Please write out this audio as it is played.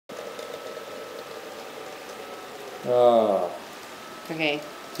Oh. Okay.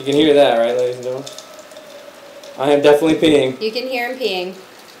 You can hear that, right, ladies and gentlemen? I am definitely peeing. You can hear him peeing.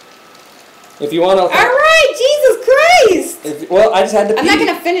 If you want to... Alright, Jesus Christ! Well, I just had to pee. I'm not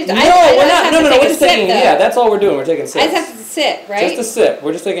going to finish. No, we're not. No, we're just taking... Sip, yeah, that's all we're doing. We're taking sips. I just have to sip, right? Just a sip.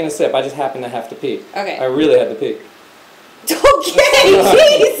 We're just taking a sip. I just happen to have to pee. Okay. I really had to pee. Okay,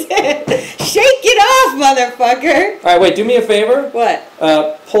 Jesus! Shake it off, motherfucker! Alright, wait, do me a favor. What?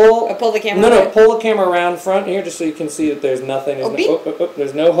 Pull the camera No, away? pull the camera around front here just so you can see that there's nothing.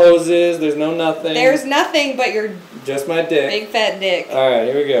 There's no hoses, there's no nothing. There's nothing but your... Just my dick. Big fat dick. Alright,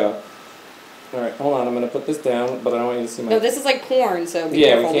 here we go. Alright, hold on, I'm going to put this down, but I don't want you to see my... No, this is like porn, so be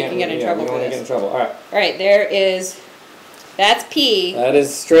careful. We can get in trouble for this. We don't want to get in trouble. Alright. Alright, there is... That's pee. That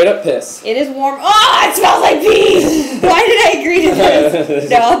is straight up piss. It is warm. Oh, it smells like pee! Why did I agree to this?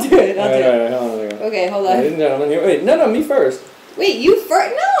 No, I'll do it. I'll do it. Alright, hold on a second. Okay, hold on. Ladies and gentlemen, here. Wait, no, me first. Wait, you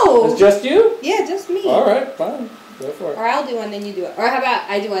first? No! It's just you? Yeah, just me. Alright, fine. Go for it. Or I'll do one, then you do it. Or how about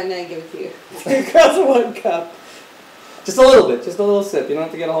I do one, then I give it to you. 3 girls in 1 cup. Just a little bit. Just a little sip. You don't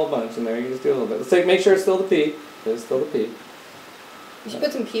have to get a whole bunch in there. You can just do a little bit. Let's make sure it's still the pee. It's still the pee. You should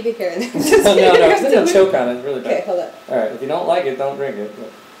put some pubic hair in there. No, because then you'll choke on it. It's really bad. Okay, hold on. Alright, if you don't like it, don't drink it.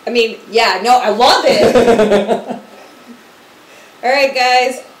 I mean, yeah, no, I love it. Alright,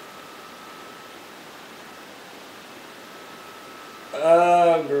 guys.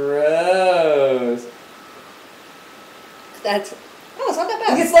 Oh, gross. That's... Oh, it's not that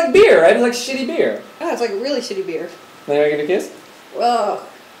bad. It's like beer, right? It's like shitty beer. Oh, it's like really shitty beer. Now I get a kiss? Oh.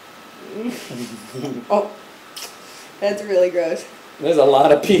 Oh. That's really gross. There's a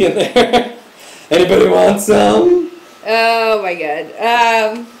lot of pee in there. Anybody want some? Oh my god.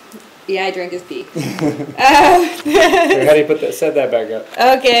 Yeah, I drank his pee. How do you put that? Set that back up.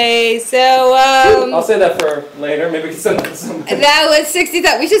 Okay, so I'll say that for later. Maybe we can send that to somebody. that was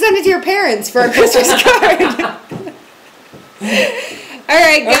 60,000. We should send it to your parents for a Christmas card. All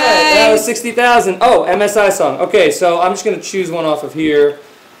right, guys. That was 60,000. Oh, MSI song. Okay, so I'm just gonna choose one off of here.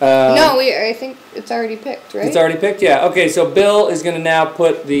 No, I think it's already picked, right? It's already picked, yeah. Okay, so Bill is gonna now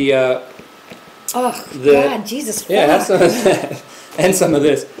put the. Oh God, Jesus! Yeah, have some of that and some of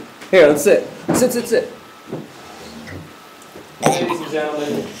this. Here, let's sit. Sit. Ladies and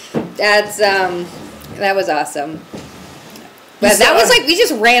gentlemen. That's that was awesome. But that was like we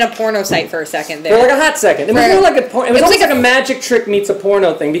just ran a porno site for a second there. For like a hot second. It was more like a porn. It was almost like a magic trick meets a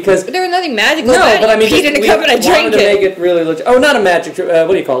porno thing because. But there was nothing magical. No, but I mean, peed in a cup and I drank to make it really legit. Oh, not a magic trick.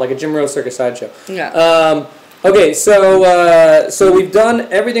 What do you call it? Like a Jim Rose Circus sideshow. Yeah. Okay, so we've done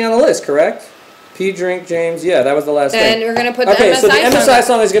everything on the list, correct? Pee, drink, James. Yeah, that was the last thing. And we're gonna put the MSI Okay, so the MSI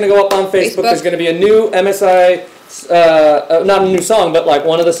song is gonna go up on Facebook. There's gonna be a new MSI, not a new song, but like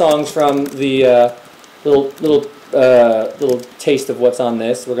one of the songs from the little taste of what's on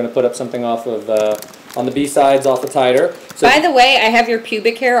this. We're gonna put up something off of on the B-sides off the titer. So by the way, I have your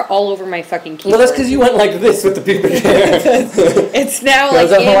pubic hair all over my fucking keyboard. Well, that's because you went like this with the pubic hair. It's now like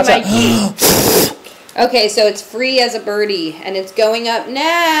in my key. Okay, so it's free as a birdie, and it's going up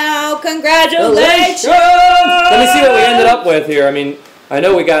now. Congratulations! Let me see what we ended up with here. I mean, I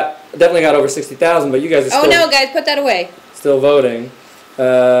know we definitely got over 60,000, but you guys are still... Oh no, guys, put that away. Still voting.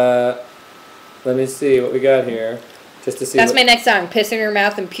 Let me see what we got here, just to see. That's my next song, Piss in Your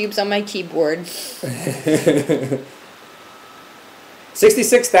Mouth and Pubes on My Keyboard.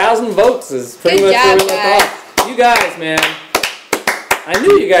 66,000 votes is pretty Good much job, where we left off. You guys, man. I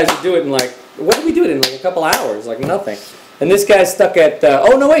knew you guys would do it in like... What did we do it in? Like a couple hours, like nothing. And this guy's stuck at,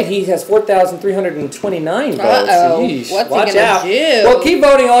 oh no wait, he has 4,329 votes. Uh-oh. What's Watch he gonna out. do? Well, keep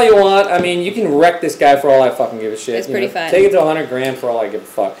voting all you want. I mean, you can wreck this guy for all I fucking give a shit. It's pretty fun. Take it to 100 grand for all I give a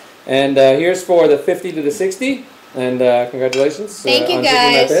fuck. And here's for the 50 to the 60. And congratulations. Thank you, on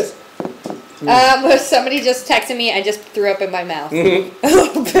guys. Somebody just texted me. I just threw up in my mouth. Mm-hmm. A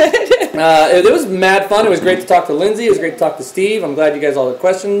little bit. It was mad fun. It was great to talk to Lindsay. It was great to talk to Steve. I'm glad you guys all had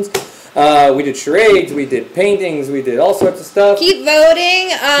questions. We did charades, we did paintings, we did all sorts of stuff. Keep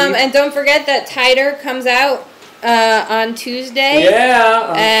voting, and don't forget that Titer comes out on Tuesday.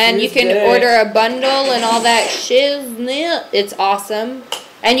 Yeah, and Tuesday. You can order a bundle and all that shiznit. It's awesome.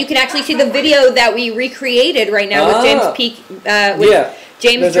 And you can actually see the video that we recreated right now with James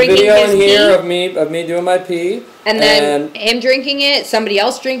James There's drinking a video his in pee. here of me doing my pee. And then him drinking it, somebody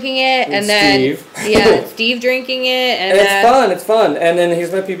else drinking it, and then Steve. Steve drinking it, and it's fun. And then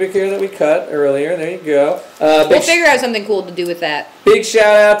here's my pubic hair that we cut earlier. There you go. We'll figure out something cool to do with that. Big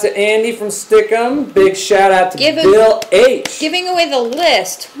shout out to Andy from Stickam. Big shout out to Bill H. Giving away the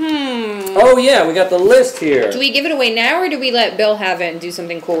list. Oh yeah, we got the list here. Do we give it away now, or do we let Bill have it and do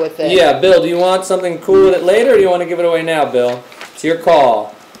something cool with it? Yeah, Bill. Do you want something cool with it later, or do you want to give it away now, Bill? It's your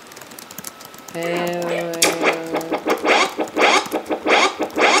call.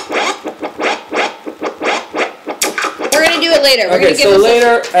 do it later. We're Okay, so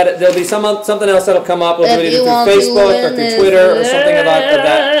later there'll be something else that'll come up. We'll do it either through Facebook or through Twitter or something about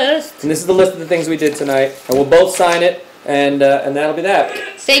that. And this is the list of the things we did tonight, and we'll both sign it, and that'll be that.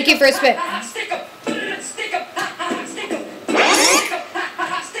 Thank you for spending.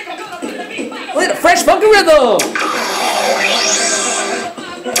 Look at the fresh funky rhythm.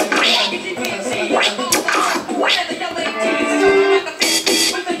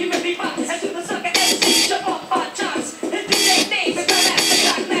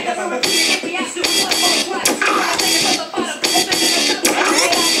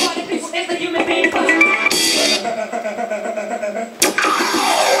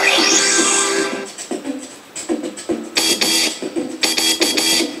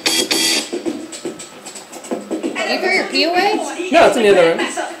 You threw your pee away? No, it's in the other room.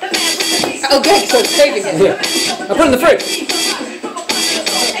 Okay, so it's saving it. Yeah. I put it in the fridge.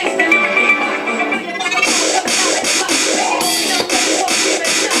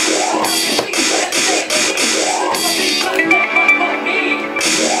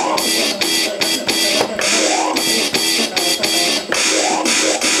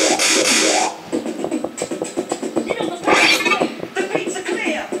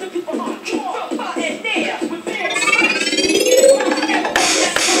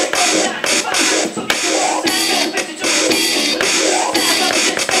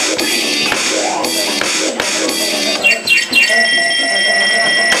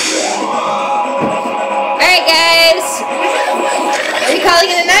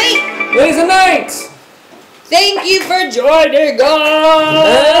 Ladies and night! Thank you for joining us!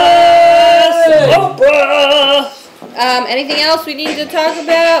 Hey! Oprah! Anything else we need to talk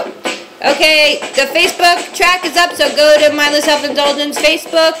about? Okay, the Facebook track is up, so go to Mindless Self-Indulgence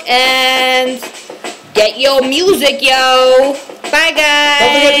Facebook and get your music, yo! Bye, guys!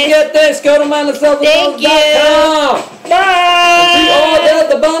 Don't forget to get this. Go to mindlessselfindulgence.com. Bye! See all that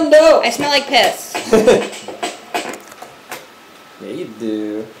the bundle. I smell like piss. Yeah, you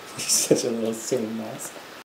do. You're such a little silly mouse.